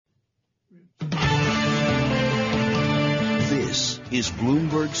is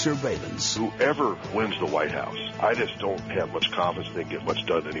Bloomberg Surveillance. Whoever wins the White House, I just don't have much confidence they get much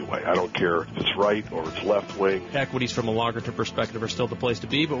done anyway. I don't care if it's right or it's left wing. Equities from a longer-term perspective are still the place to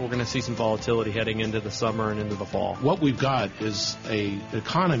be, but we're going to see some volatility heading into the summer and into the fall. What we've got is an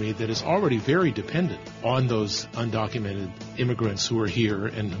economy that is already very dependent on those undocumented immigrants who are here,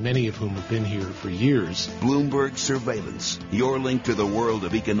 and many of whom have been here for years. Bloomberg Surveillance, your link to the world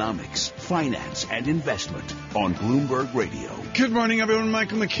of economics, finance, and investment on Bloomberg Radio. Good morning, everyone.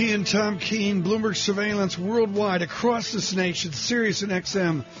 Michael McKee and Tom Keene. Bloomberg Surveillance worldwide across this nation. Sirius and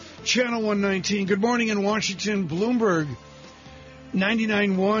XM, Channel 119. Good morning in Washington. Bloomberg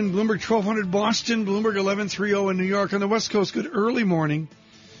 99.1, Bloomberg 1200 Boston, Bloomberg 1130 in New York. On the West Coast, good early morning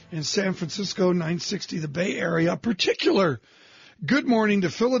in San Francisco, 960 the Bay Area. Particular good morning to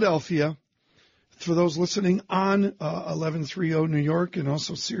Philadelphia. For those listening on 1130 New York and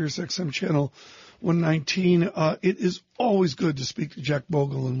also Sirius XM Channel 119, it is always good to speak to Jack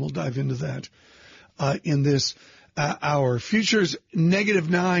Bogle, and we'll dive into that in this hour. Futures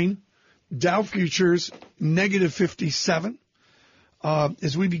 -9, Dow futures -57.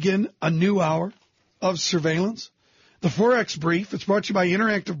 As we begin a new hour of surveillance. The Forex Brief, it's brought to you by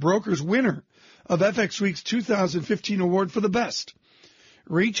Interactive Brokers, winner of FX Week's 2015 award for the best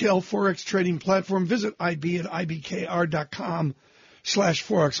retail Forex trading platform. Visit IB at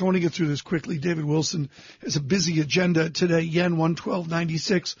ibkr.com/Forex. I want to get through this quickly. David Wilson has a busy agenda today. Yen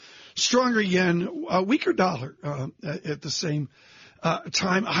 112.96. Stronger yen, a weaker dollar at the same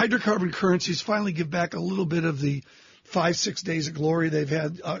time. Hydrocarbon currencies finally give back a little bit of the 5-6 days of glory they've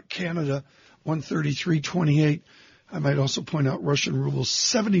had. Canada 133.28. I might also point out Russian ruble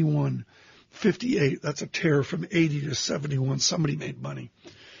 71.58. That's a tear from 80 to 71. Somebody made money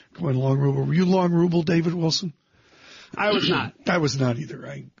going long ruble. Were you long ruble, David Wilson? I was not. I was not either.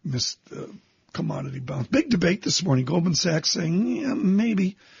 I missed the commodity bounce. Big debate this morning. Goldman Sachs saying, yeah,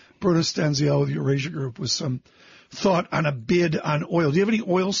 maybe. Bruno Stanziel with Eurasia Group with some thought on a bid on oil. Do you have any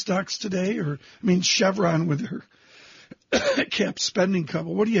oil stocks today? Chevron with her cap spending cut.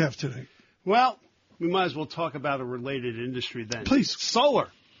 What do you have today? Well, we might as well talk about a related industry then. Please. Solar.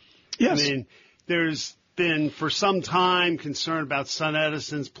 Yes. There's been for some time concern about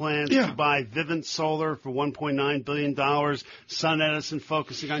SunEdison's plans to buy Vivint Solar for $1.9 billion. SunEdison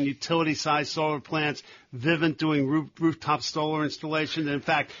focusing on utility-sized solar plants. Vivint doing rooftop solar installation. And in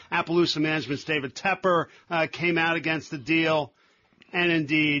fact, Appaloosa Management's David Tepper came out against the deal. And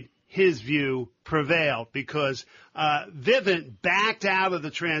indeed, his view prevailed because Vivint backed out of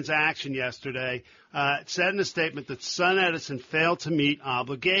the transaction yesterday. It said in a statement that SunEdison failed to meet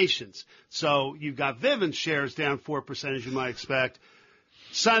obligations. So you've got Vivint shares down 4%, as you might expect.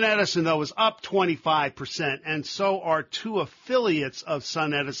 SunEdison, though, is up 25%, and so are two affiliates of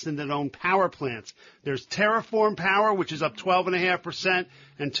SunEdison that own power plants. There's Terraform Power, which is up 12.5%,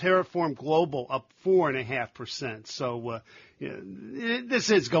 and Terraform Global up 4.5%. So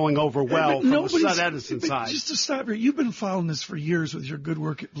this is going over well from the SunEdison side. Just to stop here, you've been following this for years with your good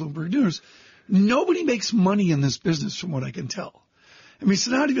work at Bloomberg News. Nobody makes money in this business, from what I can tell. It's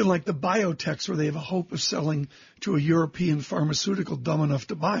not even like the biotechs where they have a hope of selling to a European pharmaceutical dumb enough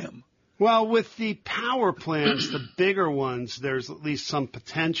to buy them. Well, with the power plants, the bigger ones, there's at least some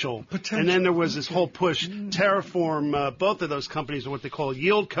potential. And then there was this whole push. Terraform, both of those companies are what they call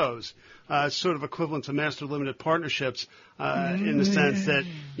yieldcos, sort of equivalent to master limited partnerships in the sense that,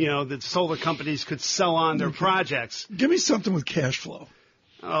 that solar companies could sell on their projects. Give me something with cash flow.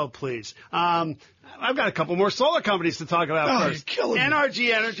 Oh, please. I've got a couple more solar companies to talk about first.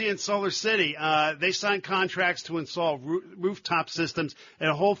 NRG Energy and Solar City. They signed contracts to install rooftop systems at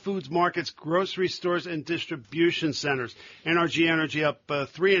Whole Foods markets, grocery stores, and distribution centers. NRG Energy up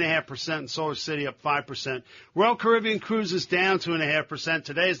 3.5% and Solar City up 5%. Royal Caribbean Cruises down 2.5%.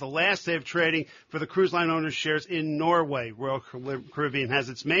 Today is the last day of trading for the cruise line owners' shares in Norway. Royal Caribbean has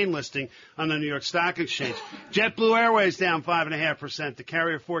its main listing on the New York Stock Exchange. JetBlue Airways down 5.5%. The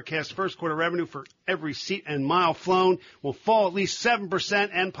carrier forecast first quarter revenue for every seat and mile flown will fall at least 7%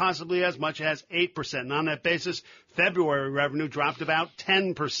 and possibly as much as 8%. And on that basis, February revenue dropped about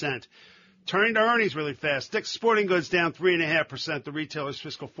 10%. Turning to earnings really fast. Dick's Sporting Goods down 3.5%. The retailer's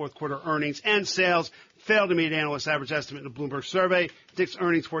fiscal fourth quarter earnings and sales failed to meet analysts' average estimate in the Bloomberg survey. Dick's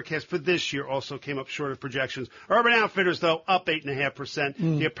earnings forecast for this year also came up short of projections. Urban Outfitters, though, up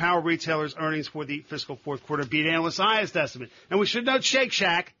 8.5%. The apparel retailer's earnings for the fiscal fourth quarter beat analysts' highest estimate. And we should note Shake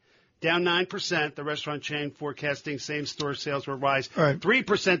Shack down 9%. The restaurant chain forecasting same-store sales will rise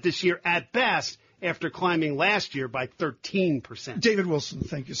 3% this year at best, after climbing last year by 13%. David Wilson,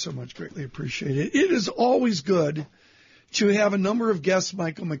 thank you so much. Greatly appreciate it. It is always good to have a number of guests,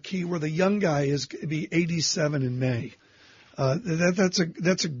 Michael McKee, where the young guy is going to be 87 in May.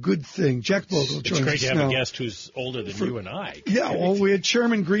 That's a good thing. Jack Bogle joins us now. It's great to have a guest who's older than you and I. Yeah, well, we had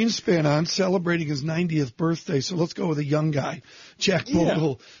Chairman Greenspan on celebrating his 90th birthday, so let's go with a young guy, Jack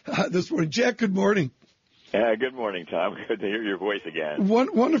Bogle, this morning. Jack, good morning. Good morning, Tom. Good to hear your voice again.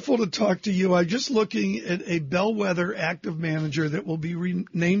 Wonderful to talk to you. I'm just looking at a bellwether active manager that will be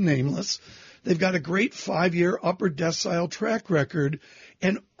renamed nameless. They've got a great 5-year upper decile track record,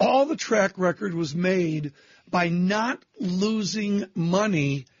 and all the track record was made by not losing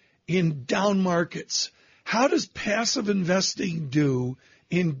money in down markets. How does passive investing do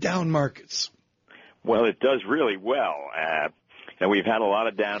in down markets? Well, it does really well. And we've had a lot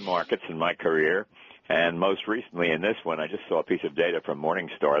of down markets in my career. And most recently in this one, I just saw a piece of data from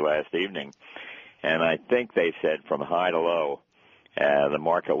Morningstar last evening. And I think they said from high to low, the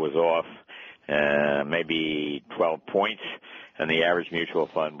market was off maybe 12 points, and the average mutual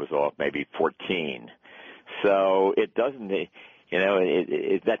fund was off maybe 14. So it doesn't,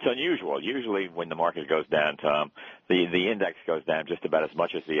 that's unusual. Usually when the market goes down, Tom, the index goes down just about as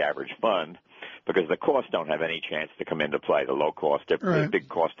much as the average fund because the costs don't have any chance to come into play, the low cost, the big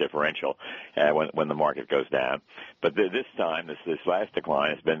cost differential when the market goes down. But this time, this last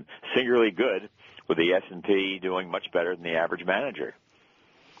decline has been singularly good with the S&P doing much better than the average manager.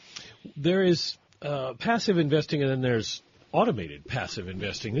 There is passive investing, and then there's automated passive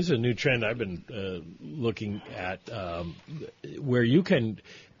investing. This is a new trend I've been looking at, where you can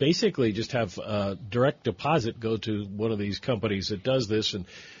basically just have a direct deposit go to one of these companies that does this, and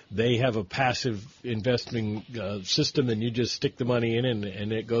they have a passive investing system, and you just stick the money in,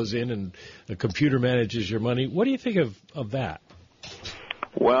 and it goes in, and the computer manages your money. What do you think of that?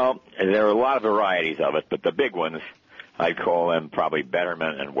 Well, there are a lot of varieties of it, but the big ones, I call them probably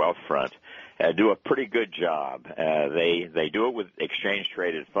Betterment and Wealthfront, do a pretty good job. They do it with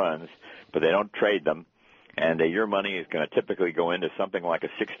exchange-traded funds, but they don't trade them, and your money is going to typically go into something like a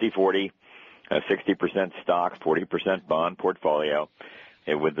 60-40, 60% stock, 40% bond portfolio,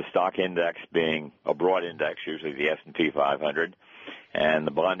 with the stock index being a broad index, usually the S&P 500, and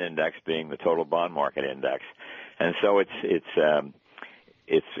the bond index being the total bond market index. And so it's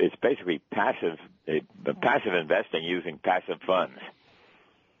basically passive investing using passive funds.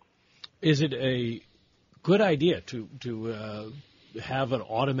 Is it a good idea to have an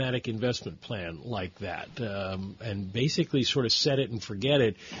automatic investment plan like that and basically sort of set it and forget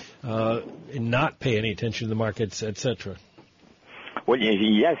it and not pay any attention to the markets, et cetera? Well,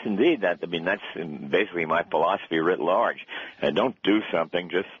 yes, indeed. That's basically my philosophy writ large. Don't do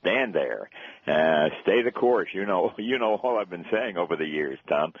something; just stand there, stay the course. You know all I've been saying over the years,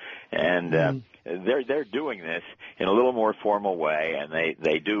 Tom. And they're doing this in a little more formal way, and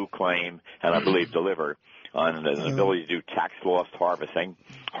they do claim, and I believe deliver, on an ability to do tax loss harvesting,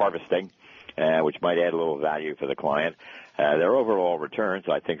 which might add a little value for the client. Their overall returns,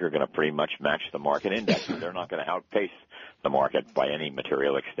 I think, are going to pretty much match the market index. They're not going to outpace the market by any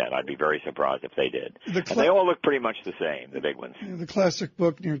material extent. I'd be very surprised if they did. And they all look pretty much the same, the big ones. The classic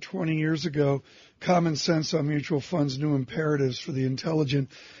book near 20 years ago, Common Sense on Mutual Funds, New Imperatives for the Intelligent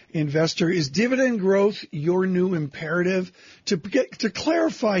Investor. Is dividend growth your new imperative? To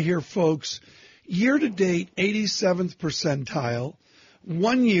clarify here, folks, year-to-date, 87th percentile.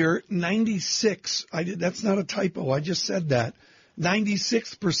 1 year, 96. That's not a typo. I just said that.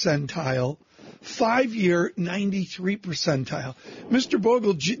 96th percentile. 5 year, 93 percentile. Mr.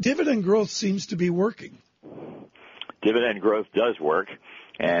 Bogle, dividend growth seems to be working. Dividend growth does work.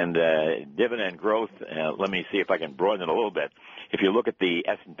 And dividend growth, let me see if I can broaden it a little bit. If you look at the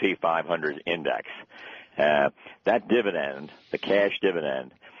S&P 500 index, that dividend, the cash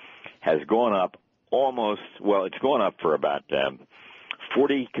dividend, has gone up it's gone up for about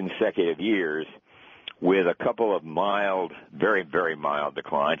 40 consecutive years, with a couple of mild, very, very mild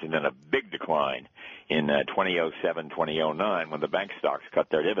declines, and then a big decline in 2007, 2009 when the bank stocks cut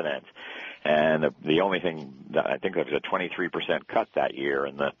their dividends. And the only thing, I think there was a 23% cut that year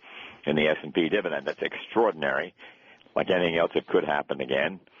in the S&P dividend. That's extraordinary. Like anything else, it could happen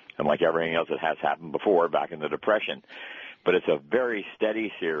again, and like everything else that has happened before back in the Depression. But it's a very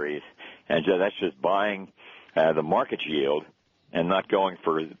steady series, and that's just buying the market yield and not going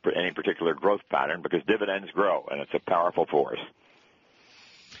for any particular growth pattern, because dividends grow, and it's a powerful force.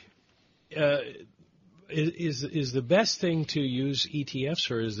 Is the best thing to use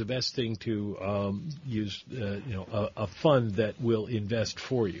ETFs, or is the best thing to use a fund that will invest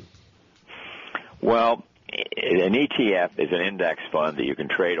for you? Well, an ETF is an index fund that you can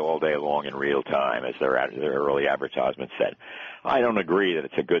trade all day long in real time, as their early advertisement said. I don't agree that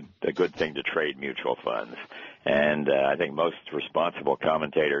it's a good thing to trade mutual funds. And I think most responsible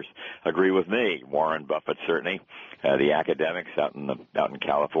commentators agree with me. Warren Buffett, certainly, the academics out in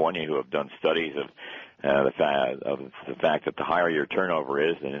California who have done studies of the fact that the higher your turnover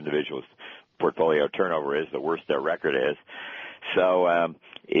is, an individual's portfolio turnover is, the worse their record is. So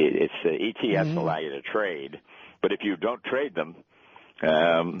ETFs allow you to trade, but if you don't trade them,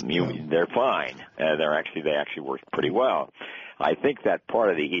 they're fine. They actually work pretty well. I think that part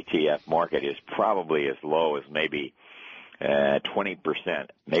of the ETF market is probably as low as maybe 20%,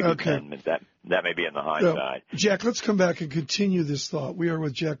 maybe 10%. That may be on the high side. Jack, let's come back and continue this thought. We are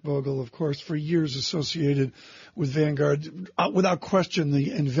with Jack Bogle, of course, for years associated with Vanguard, without question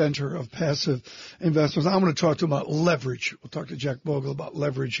the inventor of passive investments. I'm going to talk to him about leverage. We'll talk to Jack Bogle about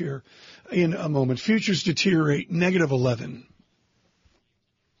leverage here in a moment. Futures deteriorate, -11.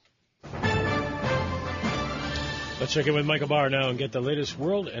 Let's check in with Michael Barr now and get the latest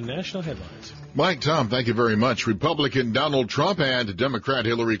world and national headlines. Mike, Tom, thank you very much. Republican Donald Trump and Democrat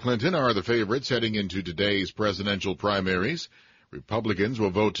Hillary Clinton are the favorites heading into today's presidential primaries. Republicans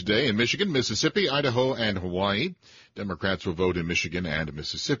will vote today in Michigan, Mississippi, Idaho, and Hawaii. Democrats will vote in Michigan and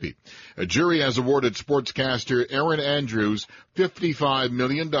Mississippi. A jury has awarded sportscaster Erin Andrews $55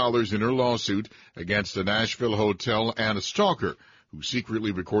 million in her lawsuit against a Nashville hotel and a stalker who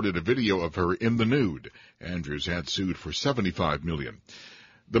secretly recorded a video of her in the nude. Andrews had sued for $75 million.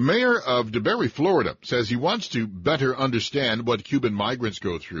 The mayor of DeBerry, Florida, says he wants to better understand what Cuban migrants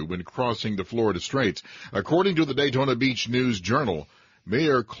go through when crossing the Florida Straits. According to the Daytona Beach News Journal,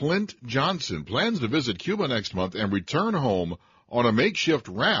 Mayor Clint Johnson plans to visit Cuba next month and return home on a makeshift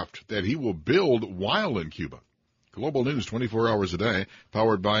raft that he will build while in Cuba. Global news 24 hours a day,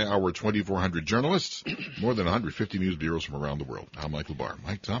 powered by our 2,400 journalists, more than 150 news bureaus from around the world. I'm Michael Barr.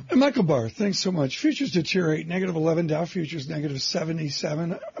 Mike, Tom? Michael Barr, thanks so much. Futures deteriorate, -11, Dow futures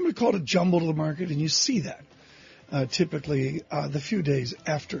 -77. I'm going to call it a jumble to the market, and you see that typically the few days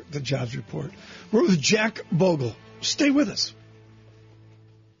after the jobs report. We're with Jack Bogle. Stay with us.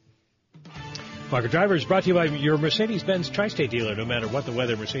 Market Driver is brought to you by your Mercedes-Benz Tri-State dealer. No matter what the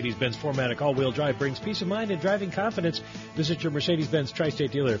weather, Mercedes-Benz 4MATIC all-wheel drive brings peace of mind and driving confidence. Visit your Mercedes-Benz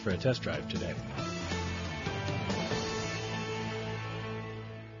Tri-State dealer for a test drive today.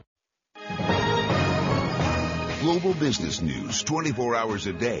 Global business news 24 hours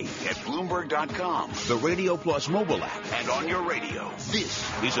a day at Bloomberg.com, the Radio Plus mobile app, and on your radio. This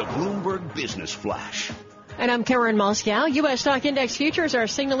is a Bloomberg Business Flash. And I'm Karen Moscow. U.S. stock index futures are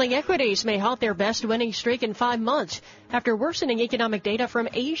signaling equities may halt their best winning streak in 5 months after worsening economic data from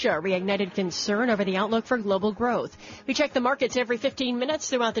Asia reignited concern over the outlook for global growth. We check the markets every 15 minutes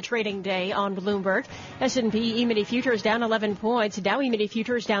throughout the trading day on Bloomberg. S&P E-mini futures down 11 points, Dow E-mini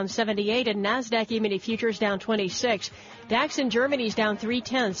futures down 78, and NASDAQ E-mini futures down 26. DAX in Germany's down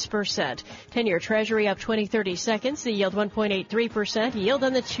 0.3%. 10-year Treasury up 20-30 seconds. The yield 1.83%. Yield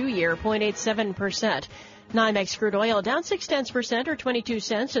on the 2-year 0.87%. NYMEX crude oil down 0.6% or 22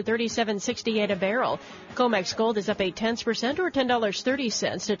 cents to $37.68 a barrel. COMEX gold is up 0.8% or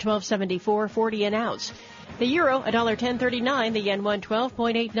 $10.30 to $12.74.40 an ounce. The euro $1.1039, the yen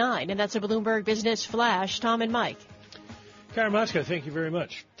 112.89, and that's a Bloomberg Business Flash. Tom and Mike. Karen Moscow, thank you very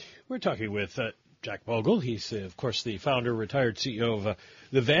much. We're talking with Jack Bogle. He's, of course, the founder, retired CEO of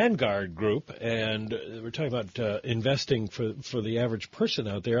the Vanguard Group, and we're talking about investing for the average person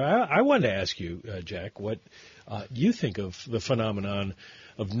out there. I wanted to ask you, Jack, what you think of the phenomenon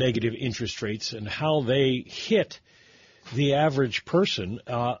of negative interest rates and how they hit the average person.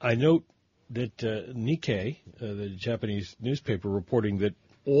 I note that Nikkei, the Japanese newspaper, reporting that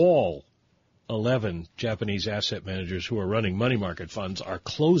all 11 Japanese asset managers who are running money market funds are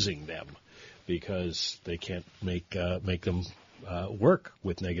closing them because they can't make them work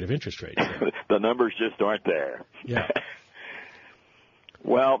with negative interest rates. The numbers just aren't there. Yeah.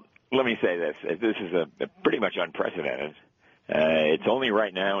 Well, let me say this. This is a pretty much unprecedented. It's only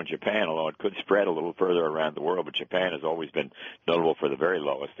right now in Japan, although it could spread a little further around the world, but Japan has always been notable for the very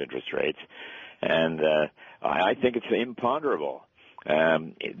lowest interest rates. And I think it's imponderable.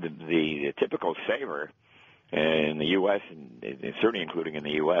 The typical saver in the U.S., and certainly including in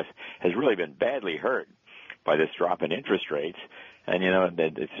the U.S., has really been badly hurt by this drop in interest rates. And,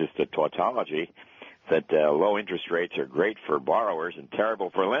 it's just a tautology that low interest rates are great for borrowers and terrible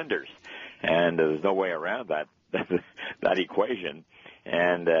for lenders. And there's no way around that equation.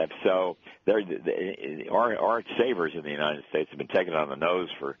 And so our savers in the United States have been taken on the nose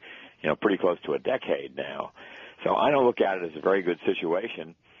for, pretty close to a decade now. So I don't look at it as a very good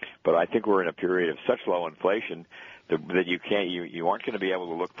situation But I think we're in a period of such low inflation that you aren't going to be able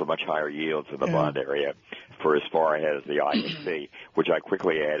to look for much higher yields in the bond area for as far ahead as the eye can see, which I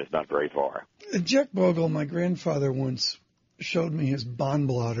quickly add is not very far. Jack Bogle, my grandfather once showed me his bond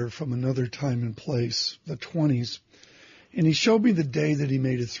blotter from another time and place, the 20s, and he showed me the day that he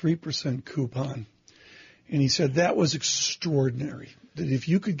made a 3% coupon. And he said that was extraordinary, that if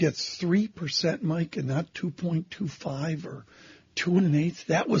you could get 3%, Mike, and not 2.25 or 2 1/8,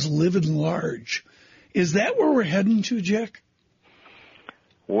 that was living large. Is that where we're heading to, Jack?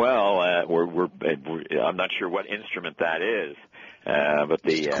 Well, I'm not sure what instrument that is, but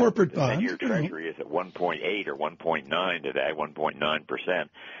the corporate bond. 10-year Treasury is at 1.8 or 1.9 today, 1.9%.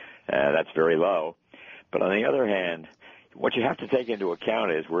 That's very low. But on the other hand, what you have to take into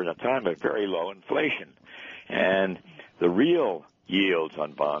account is we're in a time of very low inflation, and the real yields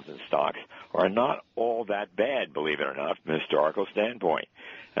on bonds and stocks are not all that bad, believe it or not, from a historical standpoint.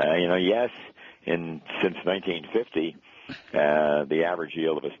 Yes, since 1950, the average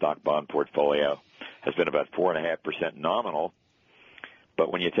yield of a stock bond portfolio has been about 4.5% nominal. But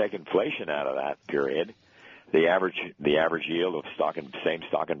when you take inflation out of that period, the average yield of same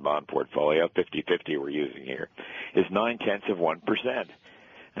stock and bond portfolio, 50-50 we're using here, is 0.9%.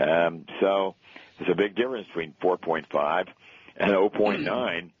 So there's a big difference between 4.5 and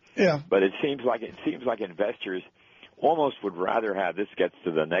 0.9. Yeah. But it seems like investors almost would rather have, this gets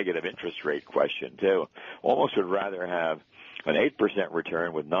to the negative interest rate question too, almost would rather have an 8%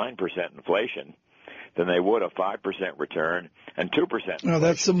 return with 9% inflation than they would a 5% return and 2%. No,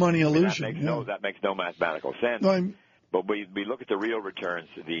 that's the money illusion. That makes no mathematical sense. No, but we look at the real returns,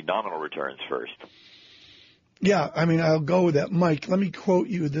 the nominal returns first. Yeah, I'll go with that. Mike, let me quote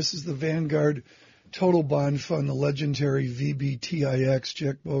you. This is the Vanguard Total Bond Fund, the legendary VBTIX.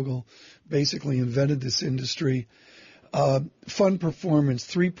 Jack Bogle basically invented this industry. Fund performance,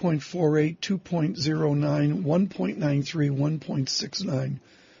 3.48, 2.09, 1.93,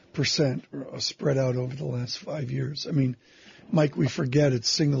 1.69% spread out over the last 5 years. Mike, we forget it's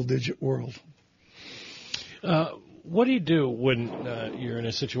single-digit world. What do you do when you're in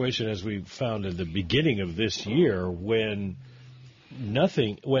a situation, as we found at the beginning of this year, when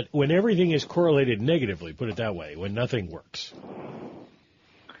everything is correlated negatively, put it that way, when nothing works?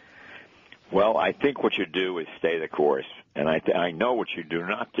 Well, I think what you do is stay the course. And I know what you do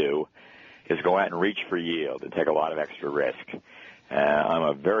not do is go out and reach for yield and take a lot of extra risk. I'm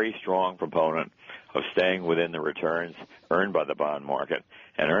a very strong proponent of staying within the returns earned by the bond market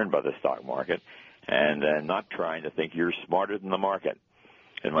and earned by the stock market, and not trying to think you're smarter than the market.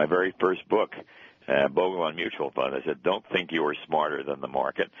 In my very first book, Bogle on Mutual Fund, I said, don't think you are smarter than the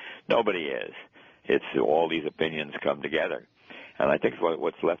market. Nobody is. It's all these opinions come together. And I think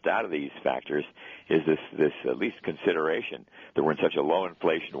what's left out of these factors is this at least consideration that we're in such a low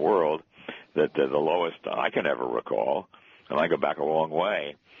inflation world that the lowest I can ever recall, and I go back a long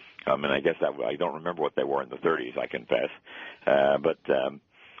way. I guess I don't remember what they were in the 30s, I confess. But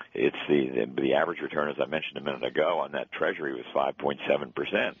it's the average return, as I mentioned a minute ago, on that Treasury was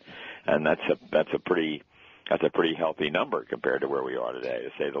 5.7%, and that's a pretty healthy number compared to where we are today, to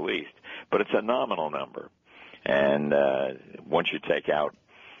say the least. But it's a nominal number. And once you take out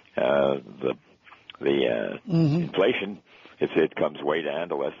the inflation, it comes way down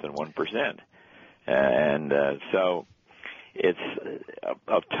to less than 1%. And so it's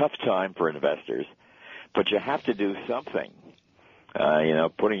a tough time for investors, but you have to do something.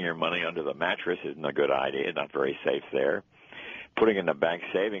 Putting your money under the mattress isn't a good idea, not very safe there. Putting in a bank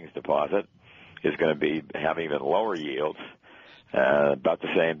savings deposit is going to have even lower yields. About the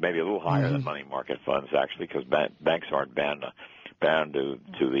same, maybe a little higher than money market funds, actually, because banks aren't bound to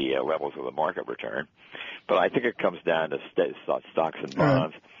the levels of the market return. But I think it comes down to stocks and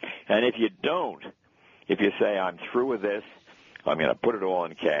bonds. And if you say, I'm through with this, I'm going to put it all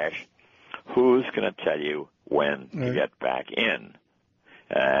in cash, who's going to tell you when to get back in?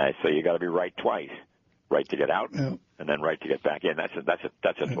 So you got to be right twice. Right to get out, and then right to get back in. That's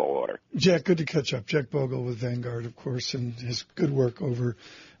a tall order. Jack, good to catch up. Jack Bogle with Vanguard, of course, and his good work over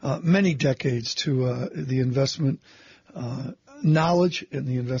many decades to the investment knowledge and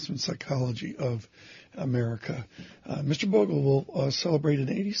the investment psychology of America. Mr. Bogle will celebrate an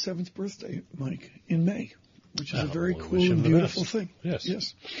 87th birthday, Mike, in May, which is a very cool and beautiful thing.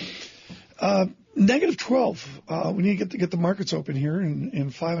 Yes. Negative 12. We need to get the markets open here in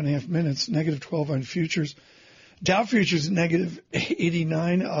 5.5 minutes. Negative 12 on futures. Dow futures negative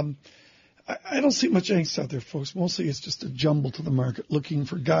 89. I don't see much angst out there, folks. Mostly it's just a jumble to the market looking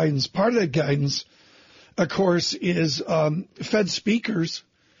for guidance. Part of that guidance, of course, is Fed speakers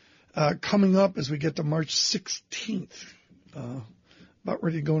coming up as we get to March 16th. about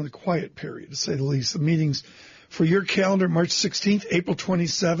ready to go into the quiet period, to say the least. The meetings for your calendar, March 16th, April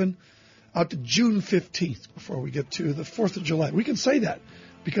 27th, out to June 15th before we get to the 4th of July. We can say that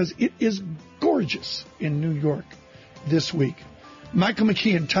because it is gorgeous in New York this week. Michael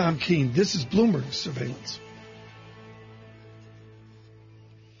McKee and Tom Keene, this is Bloomberg Surveillance.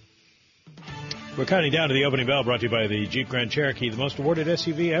 We're counting down to the opening bell, brought to you by the Jeep Grand Cherokee, the most awarded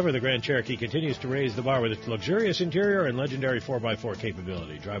SUV ever. The Grand Cherokee continues to raise the bar with its luxurious interior and legendary 4x4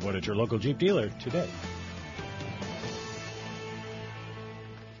 capability. Drive one at your local Jeep dealer today.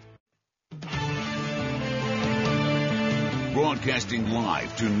 Broadcasting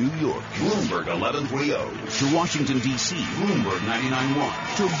live to New York, Bloomberg 1130. To Washington, D.C., Bloomberg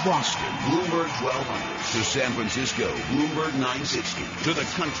 99.1. To Boston, Bloomberg 1200. To San Francisco, Bloomberg 960. To the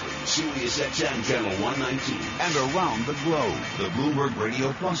country, Sirius XM Channel 119. And around the globe, the Bloomberg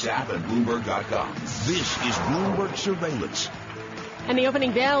Radio Plus app at Bloomberg.com. This is Bloomberg Surveillance. And the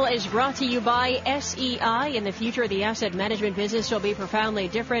opening bell is brought to you by SEI. In the future, the asset management business will be profoundly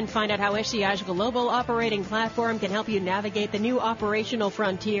different. Find out how SEI's global operating platform can help you navigate the new operational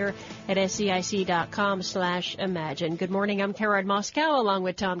frontier at SEIC.com/imagine. Good morning. I'm Karen Moscow along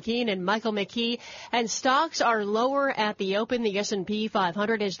with Tom Keene and Michael McKee. And stocks are lower at the open. The S&P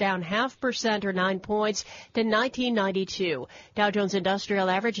 500 is down 0.5% or 9 points to 1992. Dow Jones Industrial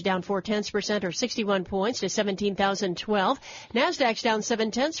Average down 0.4% or 61 points to 17,012. NASDAQ down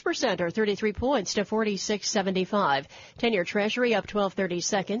 0.7% or 33 points to 46.75. 10-year Treasury up 12/30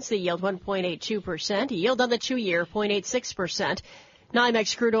 seconds. The yield 1.82%. Yield on the 2-year 0.86%.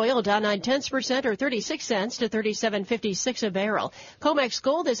 NYMEX crude oil down 0.9% or 36 cents to 37.56 a barrel. COMEX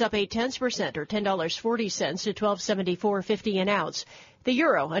gold is up 0.8% or $10.40 to 12.7450 an ounce. The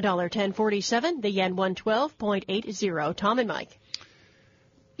euro $1.1047. The yen 112.80. Tom and Mike.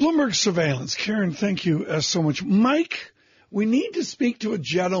 Bloomberg Surveillance. Karen, thank you so much. Mike, we need to speak to a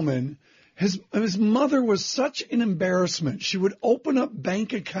gentleman. His mother was such an embarrassment. She would open up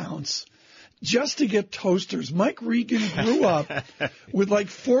bank accounts just to get toasters. Mike Regan grew up with like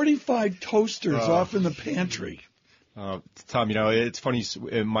 45 toasters off in the pantry. Tom, you know, it's funny.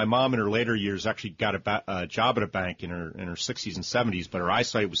 My mom in her later years actually got a job at a bank in her 60s and 70s, but her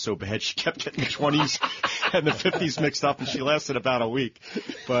eyesight was so bad she kept getting the 20s and the 50s mixed up, and she lasted about a week.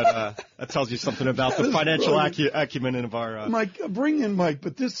 But that tells you something about the financial acumen of our. Mike, bring in Mike.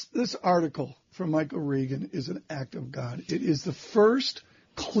 But this article from Michael Regan is an act of God. It is the first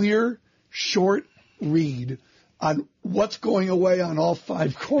clear, short read on what's going away on all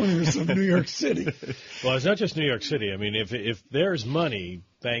 5 corners of New York City. Well, it's not just New York City. I mean, if there's money,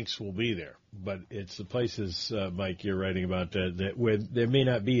 banks will be there. But it's the places, Mike, you're writing about that where there may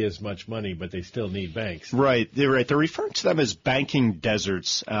not be as much money, but they still need banks. Right. They're referring to them as banking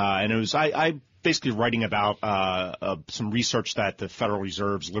deserts. And it was I basically writing about some research that the Federal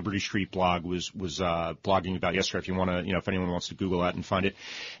Reserve's Liberty Street blog was blogging about yesterday. If you want to, if anyone wants to Google that and find it.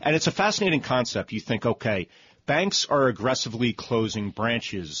 And it's a fascinating concept. You think, okay, banks are aggressively closing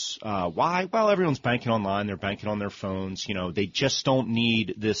branches. Why? Well, everyone's banking online. They're banking on their phones. They just don't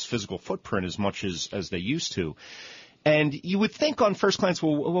need this physical footprint as much as they used to. And you would think on first glance,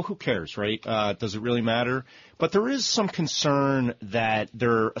 well, who cares, right? Does it really matter? But there is some concern that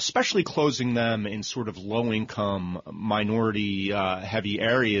they're especially closing them in sort of low-income, minority-heavy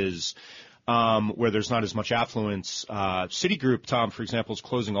areas where there's not as much affluence. Citigroup, Tom, for example, is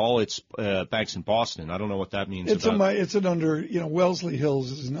closing all its banks in Boston. I don't know what that means. It's an under, Wellesley Hills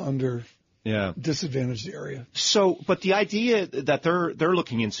is an under disadvantaged area. So, but the idea that they're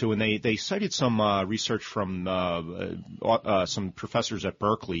looking into, and they cited some research from some professors at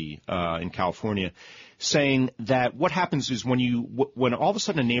Berkeley in California, saying that what happens is when all of a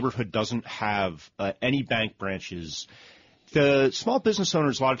sudden a neighborhood doesn't have any bank branches, the small business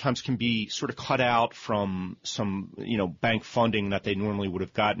owners a lot of times can be sort of cut out from some, bank funding that they normally would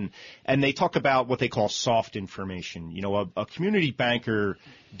have gotten. And they talk about what they call soft information. A community banker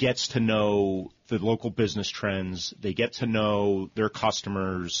gets to know the local business trends. They get to know their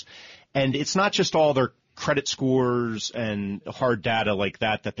customers. And it's not just all their credit scores and hard data like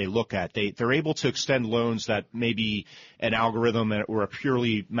that they look at. They're able to extend loans that maybe an algorithm or a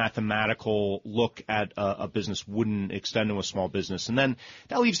purely mathematical look at a business wouldn't extend to a small business. And then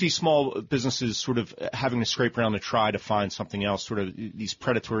that leaves these small businesses sort of having to scrape around to try to find something else, sort of these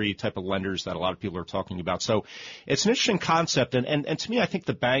predatory type of lenders that a lot of people are talking about. So it's an interesting concept. And to me, I think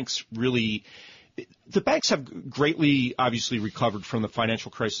the banks really The banks have greatly, obviously, recovered from the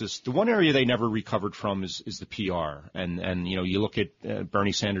financial crisis. The one area they never recovered from is the PR. And you look at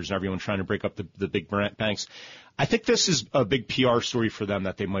Bernie Sanders and everyone trying to break up the big banks. I think this is a big PR story for them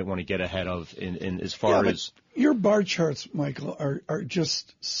that they might want to get ahead of in as far as. Your bar charts, Michael, are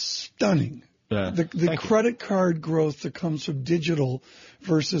just stunning. The credit card growth that comes from digital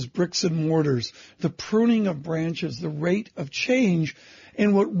versus bricks and mortars, the pruning of branches, the rate of change,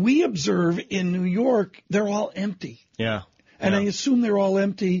 and what we observe in New York, they're all empty. Yeah. And I assume they're all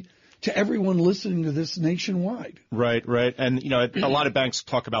empty to everyone listening to this nationwide. Right. And, a lot of banks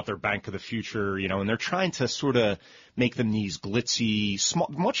talk about their bank of the future, and they're trying to sort of make them these glitzy,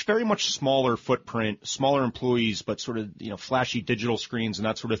 very much smaller footprint, smaller employees, but sort of, flashy digital screens and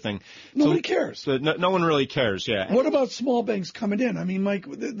that sort of thing. Nobody cares. So no one really cares, yeah. What about small banks coming in? I mean, Mike,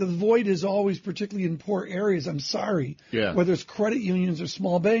 the void is always, particularly in poor areas, I'm sorry, whether it's credit unions or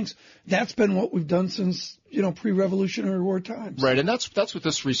small banks, that's been what we've done since, pre-Revolutionary War times. Right, and that's what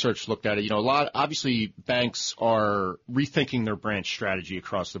this research looked at. Obviously banks are rethinking their branch strategy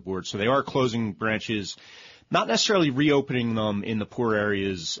across the board. So they are closing branches, not necessarily reopening them in the poor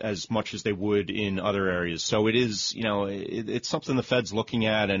areas as much as they would in other areas. So it is, it's something the Fed's looking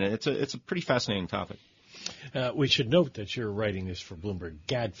at, and it's a pretty fascinating topic. We should note that you're writing this for Bloomberg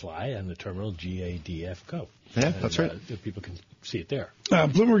Gadfly and the terminal GADFCO. Yeah, that's right. People can see it there.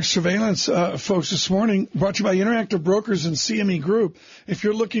 Bloomberg Surveillance, folks, this morning, brought to you by Interactive Brokers and CME Group. If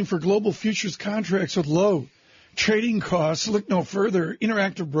you're looking for global futures contracts with low trading costs, look no further.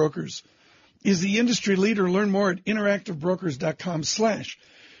 Interactive Brokers is the industry leader. Learn more at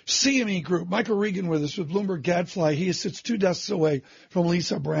interactivebrokers.com/CME Group. Michael Regan with us with Bloomberg Gadfly. He sits 2 desks away from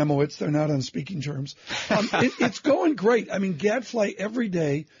Lisa Abramowitz. They're not on speaking terms. It's going great. I mean, Gadfly every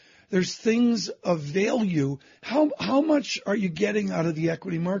day. There's things of value. How much are you getting out of the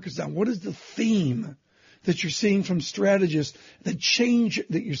equity markets now? What is the theme that you're seeing from strategists, the change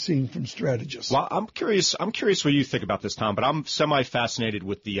that you're seeing from strategists? Well, I'm curious what you think about this, Tom, but I'm semi-fascinated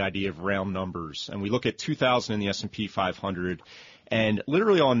with the idea of round numbers. And we look at 2,000 in the S&P 500. And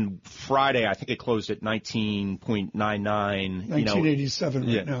literally on Friday, I think it closed at 19.99. 1987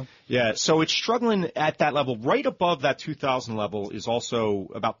 right now. Yeah, so it's struggling at that level. Right above that 2,000 level is also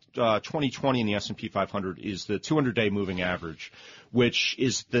about 2020 in the S&P 500 is the 200-day moving average, which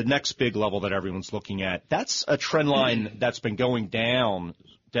is the next big level that everyone's looking at. That's a trend line that's been going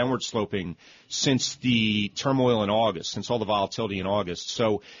downward sloping since the turmoil in August, since all the volatility in August.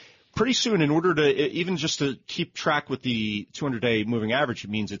 So pretty soon, in order to even just to keep track with the 200-day moving average, it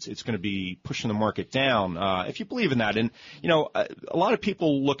means it's going to be pushing the market down. If you believe in that, and a lot of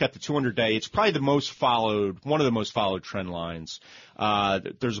people look at the 200-day. It's probably one of the most followed trend lines.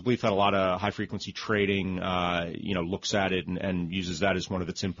 There's a belief that a lot of high-frequency trading, looks at it and uses that as one of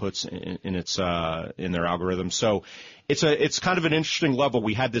its inputs in their algorithm. So it's kind of an interesting level.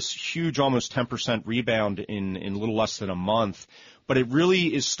 We had this huge, almost 10% rebound in a little less than a month. But it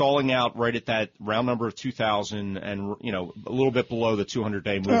really is stalling out right at that round number of 2,000 and, a little bit below the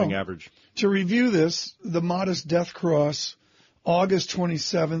 200-day moving average. To review this, the modest death cross, August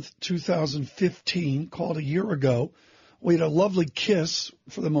 27th, 2015, called a year ago. We had a lovely kiss,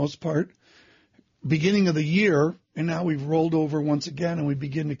 for the most part, beginning of the year, and now we've rolled over once again, and we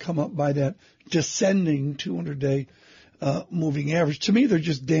begin to come up by that descending 200-day moving average. To me, they're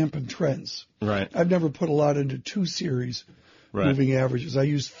just dampened trends. Right. I've never put a lot into 2 series. Right. Moving averages. I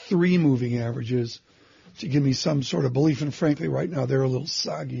use 3 moving averages to give me some sort of belief, and frankly, right now they're a little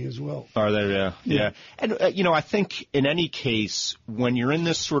soggy as well. Are they? Yeah. And I think in any case, when you're in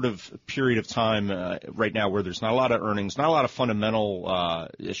this sort of period of time right now where there's not a lot of earnings, not a lot of fundamental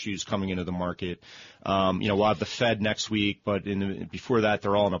issues coming into the market. We'll have the Fed next week, but before that,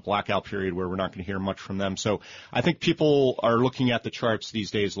 they're all in a blackout period where we're not going to hear much from them. So I think people are looking at the charts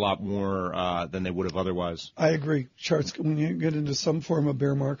these days a lot more than they would have otherwise. I agree. Charts, when you get into some form of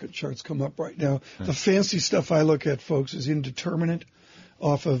bear market, charts come up right now. Yeah. The fancy stuff I look at, folks, is indeterminate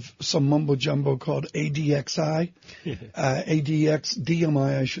off of some mumbo jumbo called ADXI,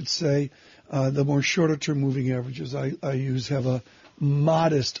 ADXDMI, I should say. The more shorter term moving averages I use have a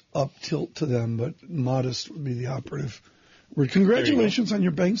modest up tilt to them, but modest would be the operative word. Congratulations on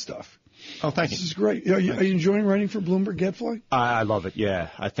your bank stuff. Oh, thank you. This is great. Are you enjoying writing for Bloomberg Gadfly? I love it, yeah.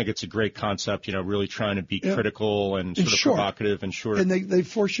 I think it's a great concept, really trying to be critical and sort of provocative and short. And they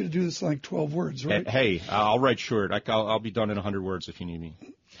force you to do this in like 12 words, right? Hey, I'll write short. I'll be done in 100 words if you need me.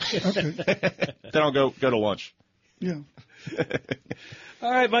 Okay. Then I'll go to lunch. Yeah.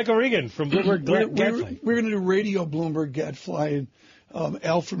 All right, Michael Regan from Bloomberg Gadfly. We're going to do Radio Bloomberg Gadfly, and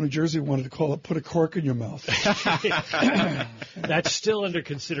Al from New Jersey wanted to call it "Put a Cork in Your Mouth." That's still under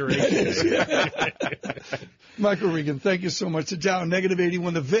consideration. Michael Regan, thank you so much. The Dow negative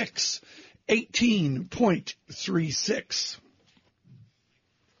 81, the VIX 18.36.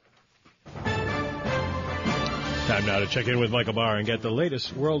 Time now to check in with Michael Barr and get the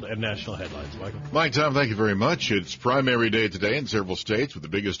latest world and national headlines. Michael. Mike, Tom, thank you very much. It's primary day today in several states, with the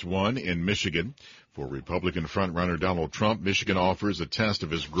biggest one in Michigan. For Republican frontrunner Donald Trump, Michigan offers a test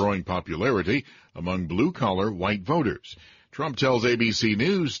of his growing popularity among blue-collar white voters. Trump tells ABC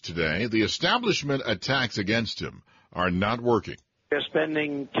News today the establishment attacks against him are not working. They're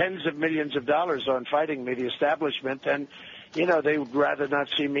spending tens of millions of dollars on fighting me, the establishment, and they would rather not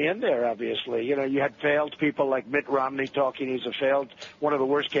see me in there, obviously. You had failed people like Mitt Romney talking. He's one of the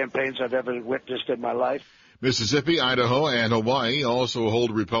worst campaigns I've ever witnessed in my life. Mississippi, Idaho, and Hawaii also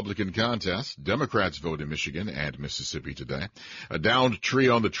hold Republican contests. Democrats vote in Michigan and Mississippi today. A downed tree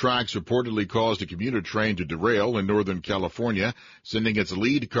on the tracks reportedly caused a commuter train to derail in Northern California, sending its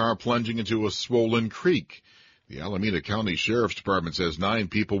lead car plunging into a swollen creek. The Alameda County Sheriff's Department says 9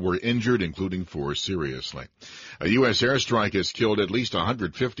 people were injured, including 4 seriously. A U.S. airstrike has killed at least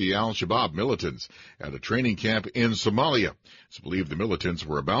 150 al-Shabaab militants at a training camp in Somalia. It's believed the militants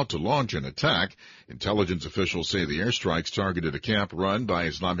were about to launch an attack. Intelligence officials say the airstrikes targeted a camp run by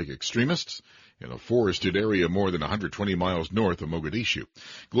Islamic extremists in a forested area more than 120 miles north of Mogadishu.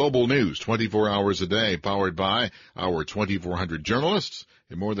 Global news 24 hours a day, powered by our 2,400 journalists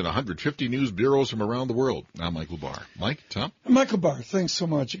in more than 150 news bureaus from around the world. Now, Michael Barr. Mike, Tom? Michael Barr, thanks so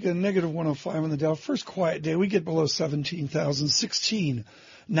much. Again, negative 105 on the Dow. First quiet day, we get below 17,000,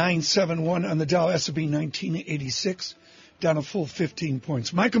 16,971 on the Dow. S&P 1986, down a full 15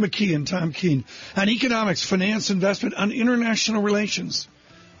 points. Michael McKee and Tom Keene on economics, finance, investment, on international relations.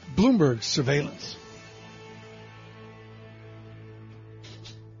 Bloomberg Surveillance.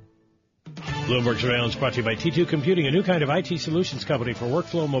 Bloomberg Surveillance brought to you by T2 Computing, a new kind of IT solutions company for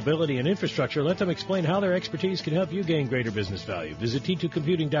workflow, mobility, and infrastructure. Let them explain how their expertise can help you gain greater business value. Visit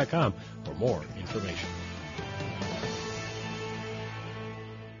T2Computing.com for more information.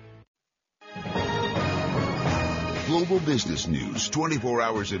 Global business news 24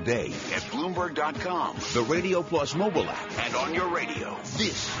 hours a day at Bloomberg.com, the Radio Plus mobile app, and on your radio.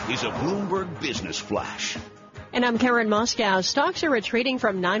 This is a Bloomberg Business Flash. And I'm Karen Moscow. Stocks are retreating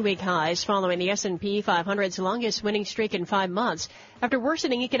from 9-week highs following the S&P 500's longest winning streak in 5 months after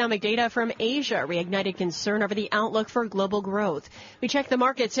worsening economic data from Asia reignited concern over the outlook for global growth. We check the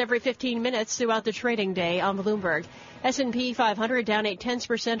markets every 15 minutes throughout the trading day on Bloomberg. S&P 500 down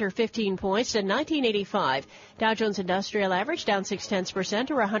 0.8% or 15 points to 1985. Dow Jones Industrial Average down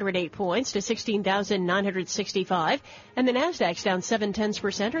 0.6% or 108 points to 16,965. And the Nasdaq's down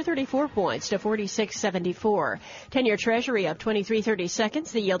 0.7% or 34 points to 4674. 10-year Treasury up 23/30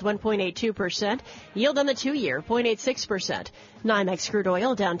 seconds. The yield 1.82%. Yield on the 2-year 0.86%. NYMEX crude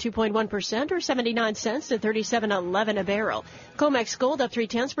oil down 2.1% or 79 cents to 37.11 a barrel. COMEX gold up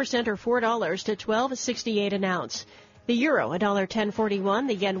 0.3% or $4 to $12.68 an ounce. The euro, $1.1041,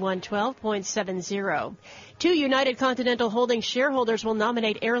 the yen 112.70. 2 United Continental Holdings shareholders will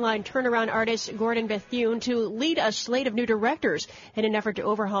nominate airline turnaround artist Gordon Bethune to lead a slate of new directors in an effort to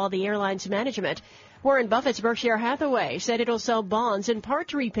overhaul the airline's management. Warren Buffett's Berkshire Hathaway said it'll sell bonds in part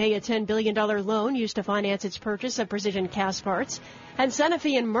to repay a $10 billion loan used to finance its purchase of precision cast parts. And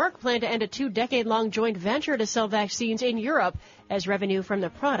Sanofi and Merck plan to end a 2-decade-long joint venture to sell vaccines in Europe as revenue from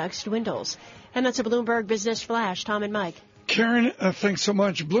the products dwindles. And that's a Bloomberg Business Flash. Tom and Mike. Karen, thanks so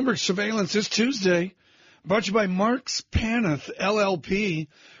much. Bloomberg Surveillance this Tuesday, brought to you by Marks Paneth, LLP,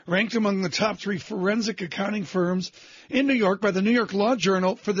 ranked among the top 3 forensic accounting firms in New York by the New York Law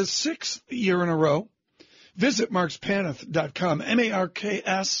Journal for the 6th year in a row. Visit markspaneth.com,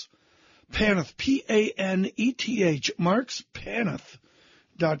 M-A-R-K-S, Paneth, P-A-N-E-T-H,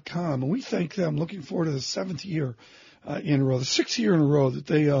 markspaneth.com. And we thank them. Looking forward to the 7th year in a row, the 6th year in a row that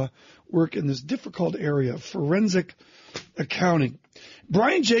they work in this difficult area of forensic accounting.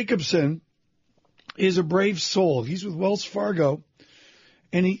 Brian Jacobsen is a brave soul. He's with Wells Fargo,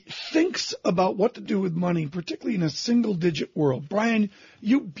 and he thinks about what to do with money, particularly in a single-digit world. Brian,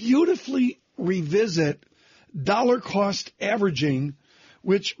 you beautifully revisit dollar cost averaging,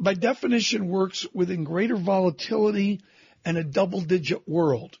 which by definition works within greater volatility and a double-digit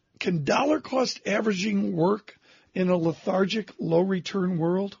world. Can dollar cost averaging work in a lethargic, low-return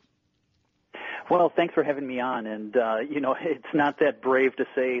world? Well, thanks for having me on. And, it's not that brave to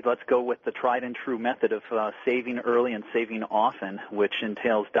say let's go with the tried and true method of saving early and saving often, which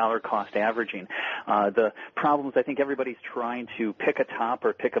entails dollar cost averaging. The problems, I think everybody's trying to pick a top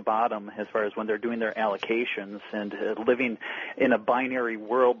or pick a bottom as far as when they're doing their allocations. And living in a binary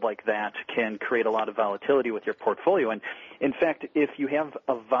world like that can create a lot of volatility with your portfolio. And, in fact, if you have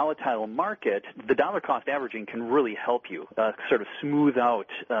a volatile market, the dollar cost averaging can really help you sort of smooth out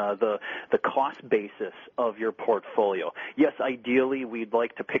the cost basis of your portfolio. Yes, ideally we'd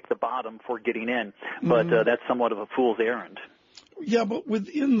like to pick the bottom for getting in, but that's somewhat of a fool's errand. Yeah, but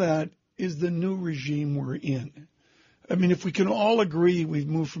within that is the new regime we're in. I mean, if we can all agree we've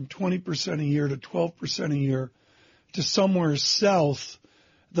moved from 20% a year to 12% a year to somewhere south,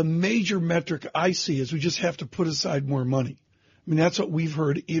 the major metric I see is we just have to put aside more money. I mean, that's what we've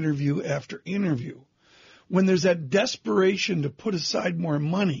heard interview after interview. When there's that desperation to put aside more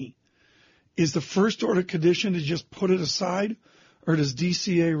money, is the first order condition to just put it aside, or does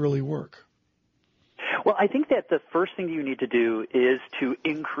DCA really work? Well, I think that the first thing you need to do is to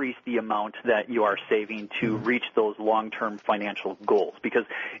increase the amount that you are saving to reach those long-term financial goals. Because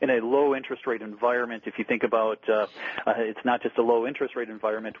in a low interest rate environment, if you think about it's not just a low interest rate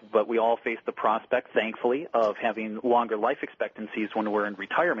environment, but we all face the prospect, thankfully, of having longer life expectancies when we're in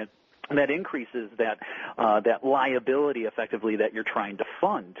retirement. And that increases that liability effectively that you're trying to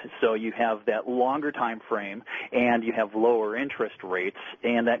fund. So you have that longer time frame and you have lower interest rates,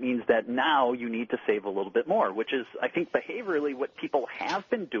 and that means that now you need to save a little bit more, which is, I think, behaviorally what people have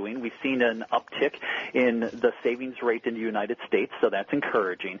been doing. We've seen an uptick in the savings rate in the United States, so that's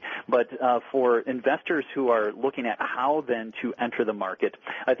encouraging. But for investors who are looking at how then to enter the market,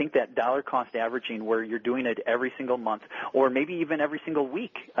 I think that dollar cost averaging where you're doing it every single month or maybe even every single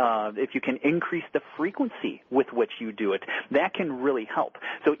week, if you can increase the frequency with which you do it, that can really help.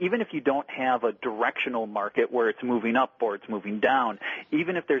 So even if you don't have a directional market where it's moving up or it's moving down,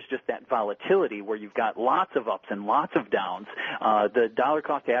 even if there's just that volatility where you've got lots of ups and lots of downs, the dollar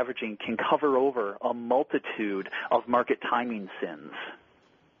cost averaging can cover over a multitude of market timing sins.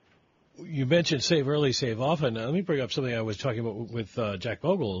 You mentioned save early, save often. Let me bring up something I was talking about with Jack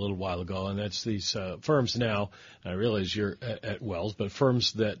Bogle a little while ago, and that's these firms now. I realize you're at Wells, but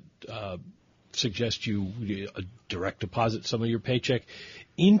firms that suggest you direct deposit some of your paycheck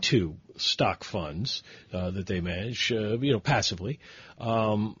into stock funds that they manage, passively.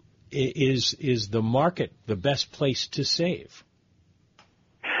 Is the market the best place to save?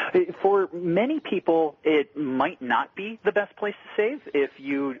 For many people, it might not be the best place to save if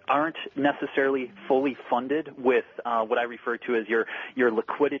you aren't necessarily fully funded with what I refer to as your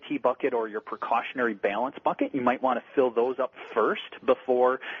liquidity bucket or your precautionary balance bucket. You might want to fill those up first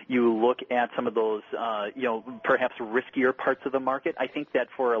before you look at some of those, perhaps riskier parts of the market. I think that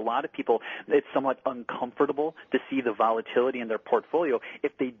for a lot of people, it's somewhat uncomfortable to see the volatility in their portfolio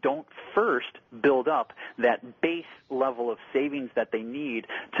if they don't first build up that base level of savings that they need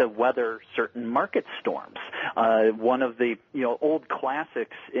to weather certain market storms. One of the old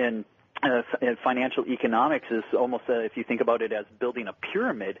classics in financial economics is almost, if you think about it as building a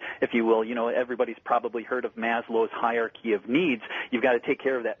pyramid, if you will, everybody's probably heard of Maslow's hierarchy of needs. You've got to take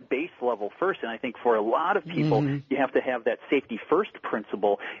care of that base level first. And I think for a lot of people, you have to have that safety first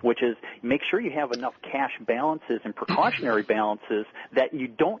principle, which is make sure you have enough cash balances and precautionary balances that you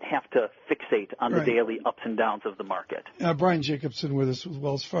don't have to fixate on the daily ups and downs of the market. Brian Jacobsen with us with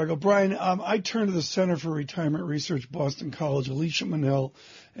Wells Fargo. Brian, I turn to the Center for Retirement Research, Boston College. Alicia Manel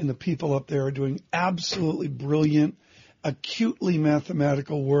and the people up there are doing absolutely brilliant, acutely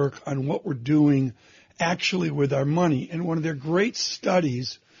mathematical work on what we're doing actually with our money. And one of their great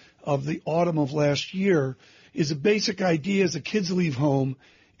studies of the autumn of last year is a basic idea as the kids leave home,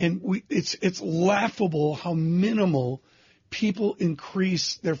 and it's laughable how minimal people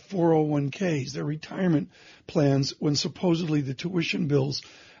increase their 401ks, their retirement plans, when supposedly the tuition bills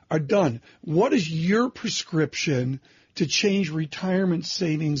are done. What is your prescription to change retirement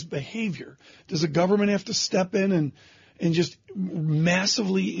savings behavior? Does the government have to step in and just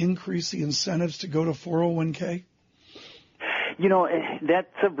massively increase the incentives to go to 401k? That's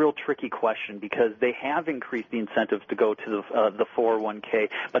a real tricky question because they have increased the incentives to go to the 401k,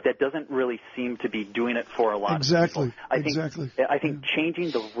 but that doesn't really seem to be doing it for a lot of people. I think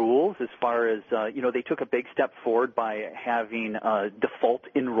changing the rules as far as, they took a big step forward by having default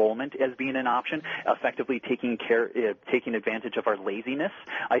enrollment as being an option, effectively taking advantage of our laziness.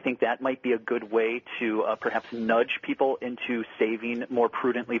 I think that might be a good way to perhaps nudge people into saving more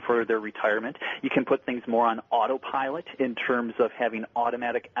prudently for their retirement. You can put things more on autopilot in terms terms of having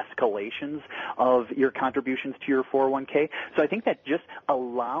automatic escalations of your contributions to your 401k. So I think that just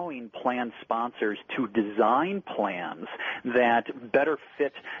allowing plan sponsors to design plans that better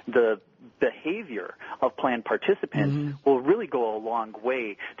fit the behavior of plan participants will really go a long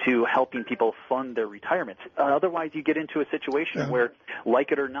way to helping people fund their retirements. Otherwise, you get into a situation where,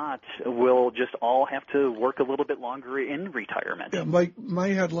 like it or not, we'll just all have to work a little bit longer in retirement. Yeah, my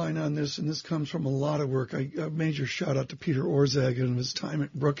headline on this, and this comes from a lot of work, a major shout out to Peter Orzag and his time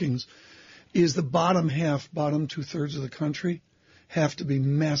at Brookings, is the bottom two-thirds of the country have to be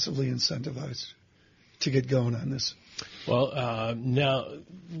massively incentivized to get going on this. Well, now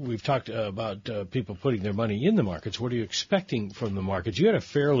we've talked about people putting their money in the markets. What are you expecting from the markets? You had a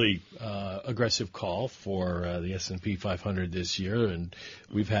fairly aggressive call for the S&P 500 this year, and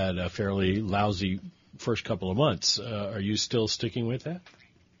we've had a fairly lousy first couple of months. Are you still sticking with that?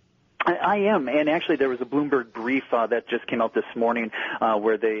 I am, and actually there was a Bloomberg brief that just came out this morning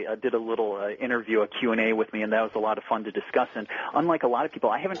where they did a little interview, a Q&A with me, and that was a lot of fun to discuss. And unlike a lot of people,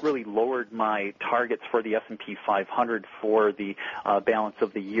 I haven't really lowered my targets for the S&P 500 for the balance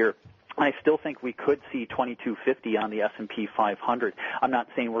of the year. I still think we could see 2250 on the S&P 500. I'm not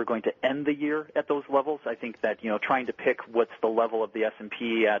saying we're going to end the year at those levels. I think that, trying to pick what's the level of the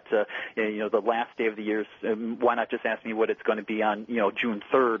S&P at, the last day of the year, why not just ask me what it's going to be on, June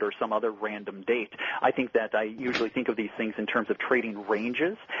 3rd or some other random date? I think that I usually think of these things in terms of trading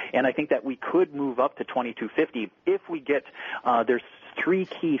ranges, and I think that we could move up to 2250 if we get, there's three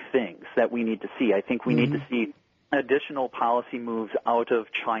key things that we need to see. I think we need to see additional policy moves out of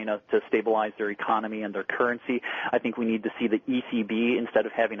China to stabilize their economy and their currency. I think we need to see the ECB, instead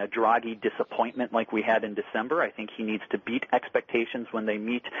of having a Draghi disappointment like we had in December, I think he needs to beat expectations when they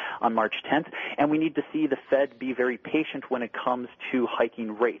meet on March 10th. And we need to see the Fed be very patient when it comes to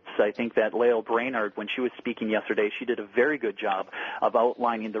hiking rates. I think that Lael Brainard, when she was speaking yesterday, she did a very good job of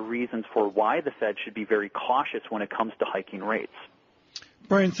outlining the reasons for why the Fed should be very cautious when it comes to hiking rates.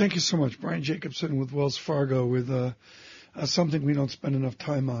 Brian, thank you so much. Brian Jacobsen with Wells Fargo with something we don't spend enough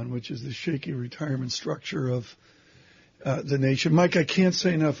time on, which is the shaky retirement structure of the nation. Mike, I can't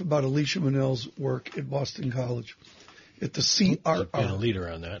say enough about Alicia Manel's work at Boston College, at the CRR. Been a leader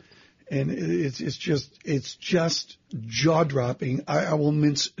on that. And it's just jaw-dropping. I will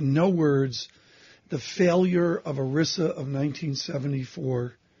mince no words. The failure of ERISA of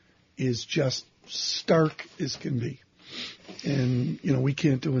 1974 is just stark as can be. And, we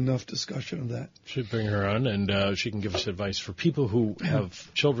can't do enough discussion of that. Should bring her on, and she can give us advice for people who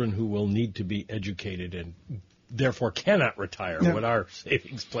have children who will need to be educated and therefore cannot retire, what our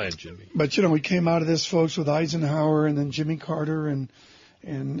savings plan should be. But, we came out of this, folks, with Eisenhower and then Jimmy Carter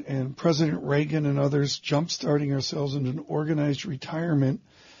and President Reagan and others jump-starting ourselves into an organized retirement.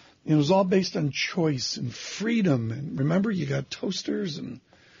 It was all based on choice and freedom. And remember, you got toasters and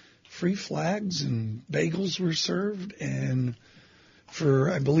free flags and bagels were served, and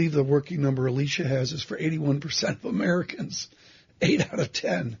I believe the working number Alicia has is for 81% of Americans, 8 out of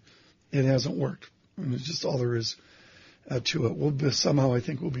 10, it hasn't worked. And it's just all there is to it. Somehow I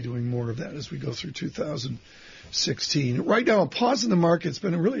think we'll be doing more of that as we go through 2016. Right now, a pause in the market. It's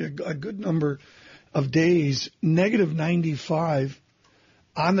been really a good number of days, negative 95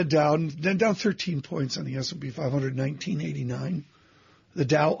 on the Dow, then down 13 points on the S&P 500, 1989. The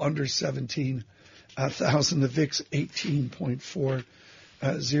Dow under 17,000. The VIX 18.40.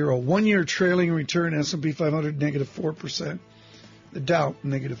 1 year trailing return, S&P 500 negative 4%. The Dow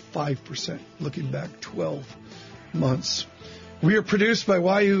negative 5%. Looking back 12 months. We are produced by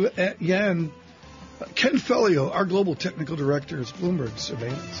Wayu Yan. Ken Fellio, our global technical director, is Bloomberg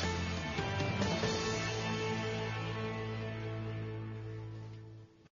Surveillance.